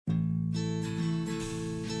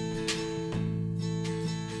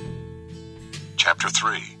Chapter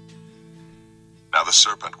 3. Now the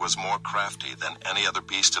serpent was more crafty than any other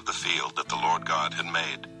beast of the field that the Lord God had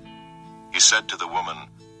made. He said to the woman,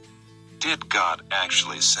 "Did God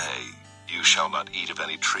actually say, 'You shall not eat of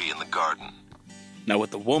any tree in the garden'?" Now what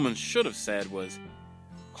the woman should have said was,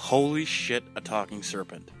 "Holy shit, a talking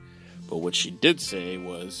serpent." But what she did say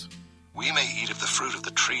was, "We may eat of the fruit of the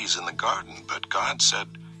trees in the garden, but God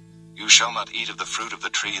said, 'You shall not eat of the fruit of the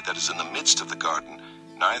tree that is in the midst of the garden,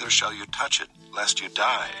 neither shall you touch it, lest you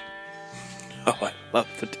die.'" Oh, I love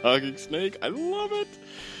the talking snake. I love it.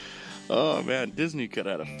 Oh, man, Disney could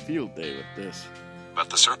have had a field day with this.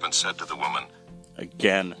 But the serpent said to the woman,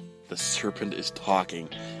 Again, the serpent is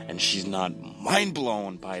talking, and she's not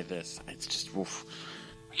mind-blown by this. It's just, oof.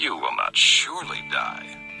 "You will not surely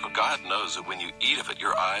die, for God knows that when you eat of it,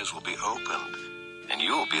 your eyes will be opened, and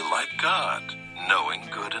you will be like God, knowing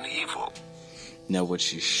good and evil." Now, what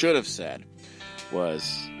she should have said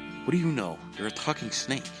was, "What do you know? You're a talking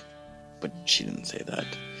snake." But she didn't say that.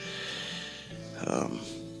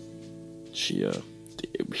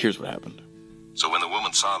 Here's what happened. So when the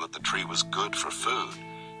woman saw that the tree was good for food,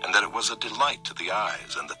 and that it was a delight to the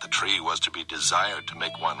eyes, and that the tree was to be desired to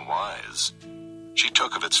make one wise, she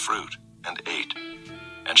took of its fruit and ate.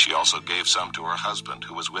 And she also gave some to her husband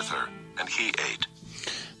who was with her, and he ate.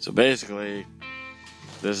 So basically,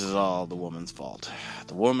 this is all the woman's fault.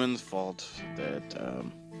 The woman's fault that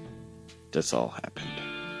this all happened.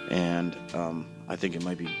 And I think it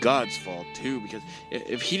might be God's fault too, because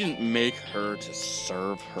if he didn't make her to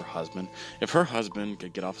serve her husband, if her husband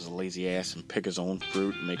could get off his lazy ass and pick his own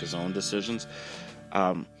fruit and make his own decisions,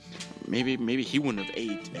 maybe he wouldn't have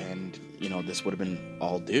ate, and this would have been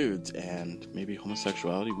all dudes, and maybe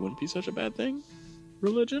homosexuality wouldn't be such a bad thing.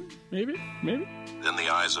 Religion, maybe. Then the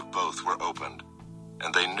eyes of both were opened,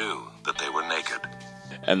 and they knew that they were naked.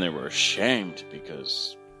 And they were ashamed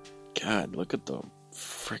because, God, look at the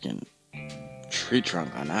freaking tree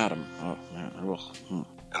trunk on Adam. Oh, man.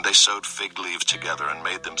 And they sewed fig leaves together and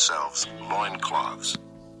made themselves loincloths.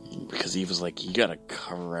 Because Eve was like, "You gotta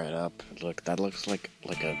cover it up. Look, that looks like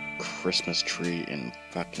a Christmas tree in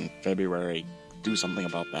fucking February. Do something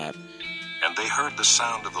about that." And they heard the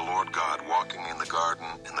sound of the Lord God walking in the garden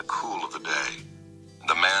in the cool of the day. And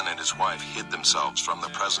the man and his wife hid themselves from the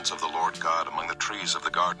presence of the Lord God among the trees of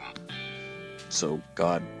the garden. So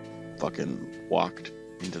God fucking walked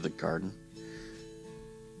into the garden.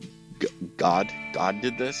 God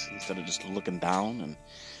did this instead of just looking down and.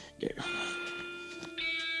 Yeah.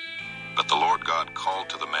 But the Lord God called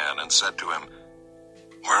to the man and said to him,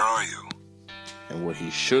 "Where are you?" And what he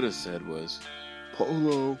should have said was,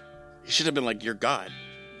 "Polo." He should have been like, "You're God.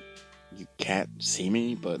 You can't see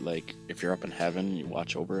me, but if you're up in heaven, you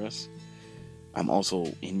watch over us. I'm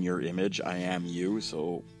also in your image. I am you,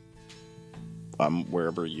 so I'm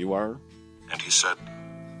wherever you are." And he said,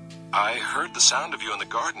 "I heard the sound of you in the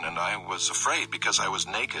garden, and I was afraid because I was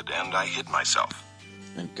naked, and I hid myself."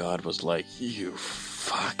 And God was like, "You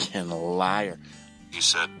fucking liar." He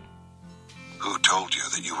said, "Who told you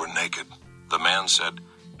that you were naked?" The man said,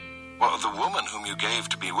 "Well, the woman whom you gave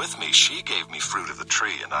to be with me, she gave me fruit of the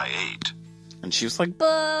tree, and I ate." And she was like,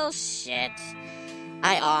 "Bullshit.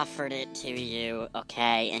 I offered it to you,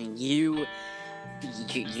 okay? And you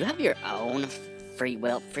have your own free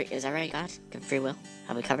will. Is that right, God? Free will?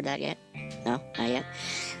 Have we covered that yet? No? Not yet?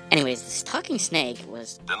 Anyways, this talking snake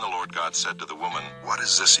was... Then the Lord God said to the woman, "What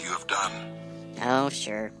is this you have done?" "Oh,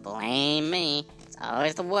 sure. Blame me. It's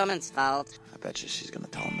always the woman's fault." I bet you she's going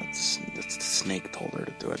to tell him that the snake told her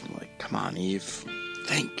to do it. I'm like, come on, Eve.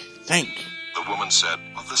 Think. The woman said,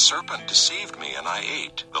 "Well, the serpent deceived me, and I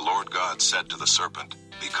ate." The Lord God said to the serpent,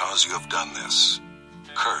 "Because you have done this,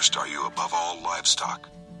 cursed are you above all livestock,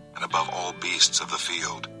 and above all beasts of the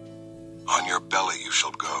field. On your belly you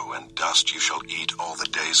shall go, and dust you shall eat all the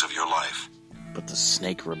days of your life." But the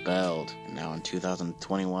snake rebelled. And now in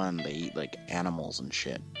 2021, they eat like animals and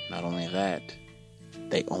shit. Not only that,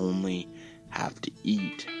 they only have to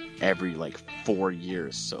eat every 4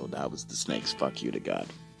 years. So that was the snake's fuck you to God.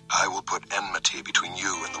 "I will put enmity between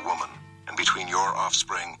you and the woman, and between your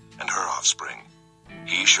offspring and her offspring.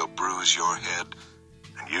 He shall bruise your head,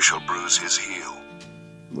 and you shall bruise his heel."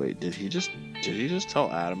 Wait, did he just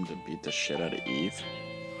tell Adam to beat the shit out of Eve?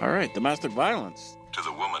 Alright, domestic violence. To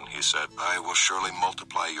the woman he said, "I will surely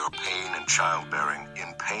multiply your pain in childbearing.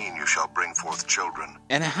 In pain you shall bring forth children."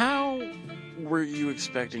 And how were you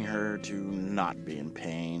expecting her to not be in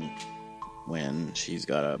pain when she's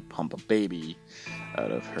got to pump a baby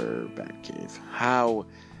out of her Batcave?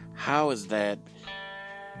 How is that?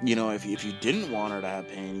 If you didn't want her to have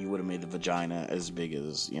pain, you would have made the vagina as big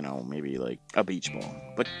as, maybe a beach ball.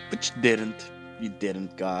 But you didn't. You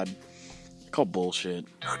didn't, God. Call bullshit.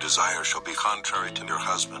 Your desire shall be contrary to your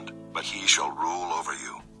husband, but he shall rule over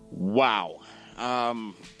you. Wow.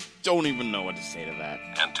 Don't even know what to say to that.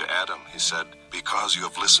 And to Adam he said, because you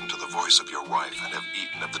have listened to the voice of your wife and have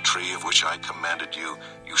eaten of the tree of which I commanded you,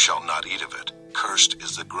 you shall not eat of it. Cursed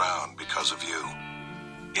is the ground because of you.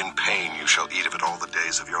 In pain you shall eat of it all the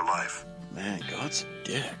days of your life. Man, God's a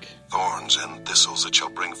dick. Thorns and thistles it shall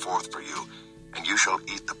bring forth for you, and you shall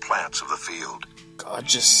eat the plants of the field. God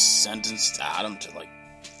just sentenced Adam to,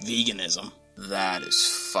 veganism. That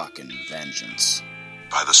is fucking vengeance.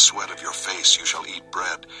 By the sweat of your face you shall eat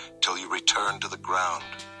bread, till you return to the ground,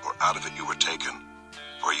 for out of it you were taken.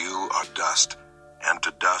 For you are dust, and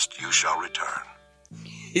to dust you shall return.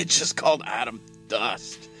 He just called Adam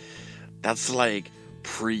dust. That's like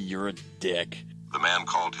you're a dick. The man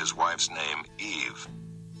called his wife's name Eve,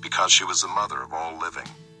 because she was the mother of all living.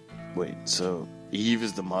 Wait, so Eve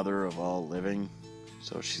is the mother of all living?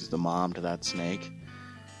 So she's the mom to that snake?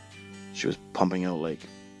 She was pumping out,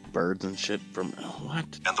 birds and shit from...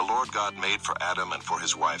 What? And the Lord God made for Adam and for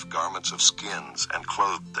his wife garments of skins and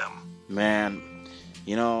clothed them. Man,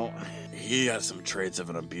 he has some traits of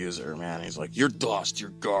an abuser, man. He's like, you're dust, you're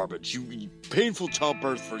garbage, you painful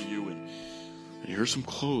childbirth for you, and here's some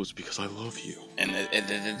clothes because I love you. And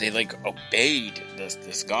they obeyed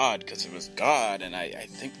this God because it was God, and I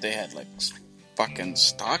think they had fucking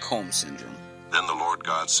Stockholm syndrome. Then the Lord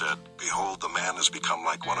God said, behold, the man has become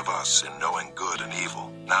like one of us in knowing good and evil.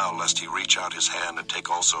 Now lest he reach out his hand and take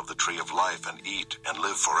also of the tree of life and eat and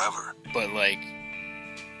live forever. But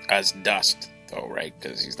as dust though, right?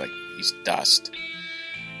 Because he's dust.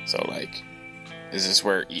 So is this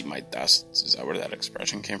where eat my dust? Is that where that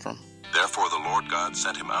expression came from? Therefore the Lord God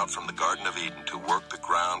sent him out from the Garden of Eden to work the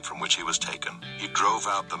ground from which he was taken. He drove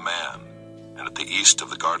out the man, and at the east of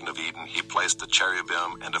the Garden of Eden he placed the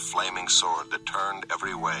cherubim and a flaming sword that turned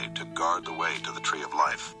every way to guard the way to the tree of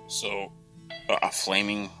life. So, a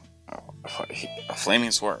flaming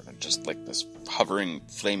sword, just this hovering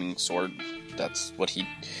flaming sword. That's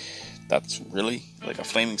really a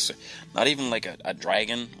flaming sword. Not even a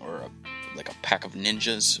dragon or a pack of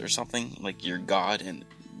ninjas or something. You're God and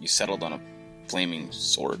you settled on a flaming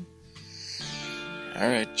sword.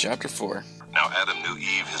 Alright, chapter 4. Now Adam knew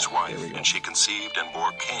Eve his wife, and she conceived and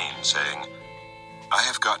bore Cain, saying, I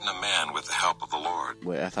have gotten a man with the help of the Lord.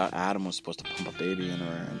 Wait, I thought Adam was supposed to pump a baby in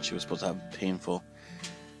her, and she was supposed to have painful...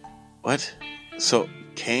 What? So,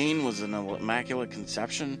 Cain was an immaculate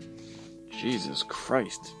conception? Jesus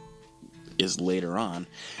Christ. Is later on.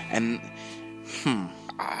 And,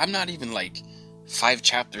 I'm not even 5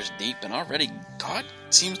 chapters deep, and already God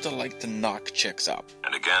seems to like to knock chicks up.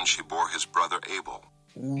 And again she bore his brother Abel.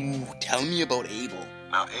 Ooh, tell me about Abel.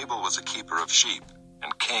 Now Abel was a keeper of sheep,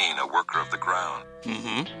 and Cain a worker of the ground.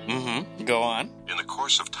 Go on. In the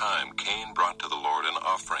course of time, Cain brought to the Lord an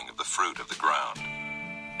offering of the fruit of the ground.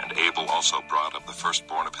 And Abel also brought of the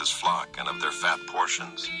firstborn of his flock and of their fat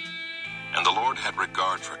portions. And the Lord had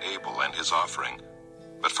regard for Abel and his offering,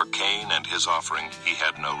 but for Cain and his offering he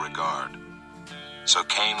had no regard. So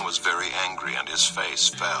Cain was very angry, and his face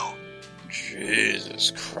fell.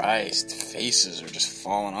 Jesus Christ, faces are just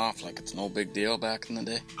falling off like it's no big deal back in the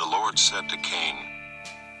day. The Lord said to Cain,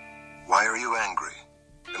 why are you angry,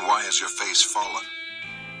 and why has your face fallen?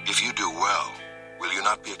 If you do well, will you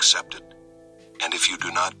not be accepted? And if you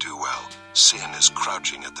do not do well, sin is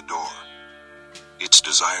crouching at the door. Its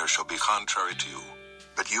desire shall be contrary to you,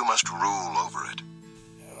 but you must rule over it.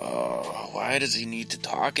 Oh, why does he need to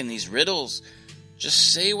talk in these riddles?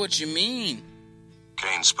 Just say what you mean.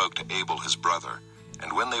 Cain spoke to Abel his brother,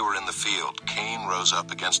 and when they were in the field, Cain rose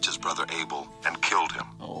up against his brother Abel and killed him.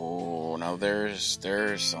 Oh, now there's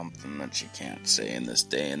something that you can't say in this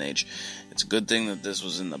day and age. It's a good thing that this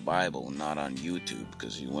was in the Bible and not on YouTube,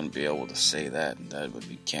 because you wouldn't be able to say that, and that would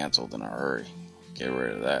be canceled in a hurry. Get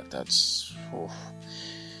rid of that. That's... Oh.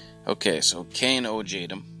 Okay, so Cain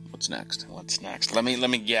OJ'd him. What's next? Let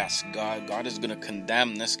me guess. God is going to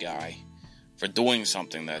condemn this guy for doing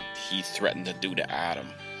something that he threatened to do to Adam.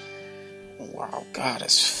 Wow, God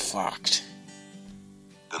is fucked.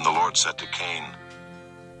 Then the Lord said to Cain,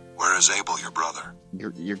 where is Abel, your brother?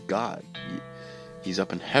 You're God. He's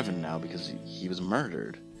up in heaven now because he was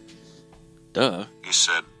murdered. Duh. He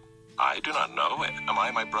said, I do not know. Am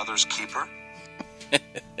I my brother's keeper?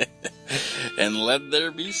 And let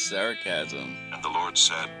there be sarcasm. And the Lord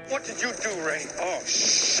said, what did you do, Ray? Oh,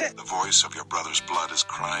 shit. The voice of your brother's blood is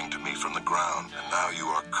crying to me from the ground, and now you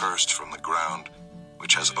are cursed from the ground,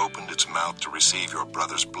 which has opened its mouth to receive your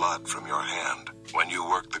brother's blood from your hand. When you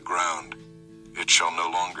work the ground, it shall no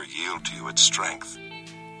longer yield to you its strength.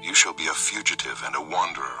 You shall be a fugitive and a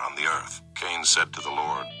wanderer on the earth. Cain said to the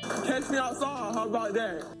Lord, Catch me outside, how about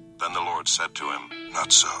that? Then the Lord said to him,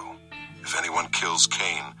 Not so. If anyone kills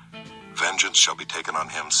Cain, vengeance shall be taken on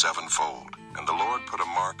him sevenfold. And the Lord put a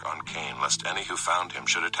mark on Cain, lest any who found him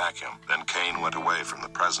should attack him. Then Cain went away from the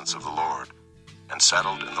presence of the Lord, and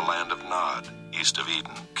settled in the land of Nod, east of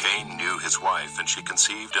Eden. Cain knew his wife, and she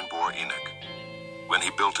conceived and bore Enoch. When he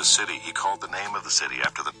built a city, he called the name of the city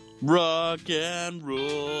after the Rock and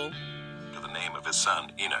roll. to the name of his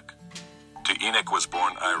son Enoch. To Enoch was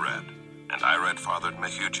born Irad, and Irad fathered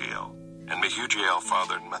Mehujael, and Mehujael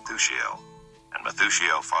fathered Methushael, and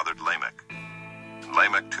Methushael fathered Lamech. And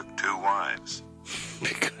Lamech took 2 wives.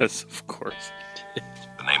 Because, of course, he did.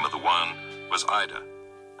 The name of the one was Ida,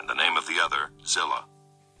 and the name of the other Zillah.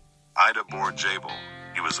 Ida bore Jabal.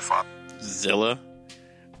 He was the father. Zilla?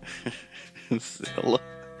 Zilla?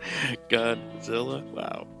 Godzilla?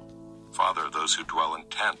 Wow. Father of those who dwell in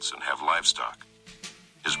tents and have livestock.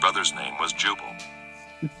 His brother's name was Jubal.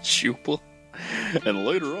 Jubal? And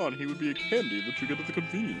later on, he would be a candy that you get at the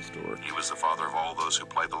convenience store. He was the father of all those who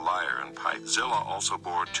play the lyre and pipe. Zillah also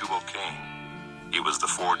bore Tubal-Cain. He was the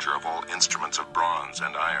forger of all instruments of bronze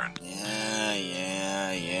and iron. Yeah.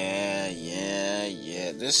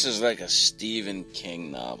 This is like a Stephen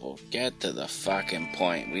King novel. Get to the fucking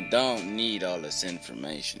point. We don't need all this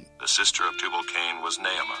information. The sister of Tubal-Cain was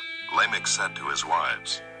Naamah. Lamech said to his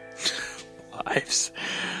wives, Wives?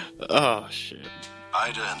 Oh, shit.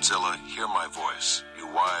 Ida and Zillah, hear my voice. You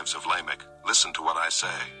wives of Lamech, listen to what I say.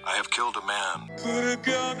 I have killed a man. Put a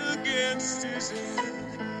gun against his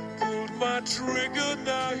head. Pulled my trigger,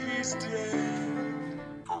 now he's dead.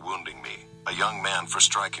 For wounding me, a young man for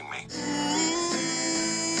striking me.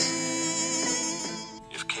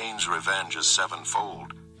 If Cain's revenge is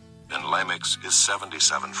 7-fold, then Lamech's is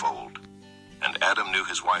 77-fold. And Adam knew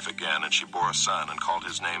his wife again, and she bore a son, and called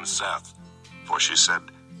his name Seth. For she said,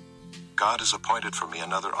 God has appointed for me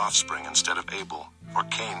another offspring instead of Abel, for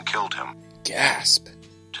Cain killed him. Gasp.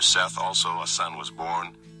 To Seth also a son was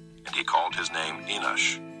born, and he called his name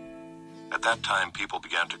Enosh. At that time people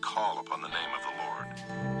began to call upon the name of the Lord.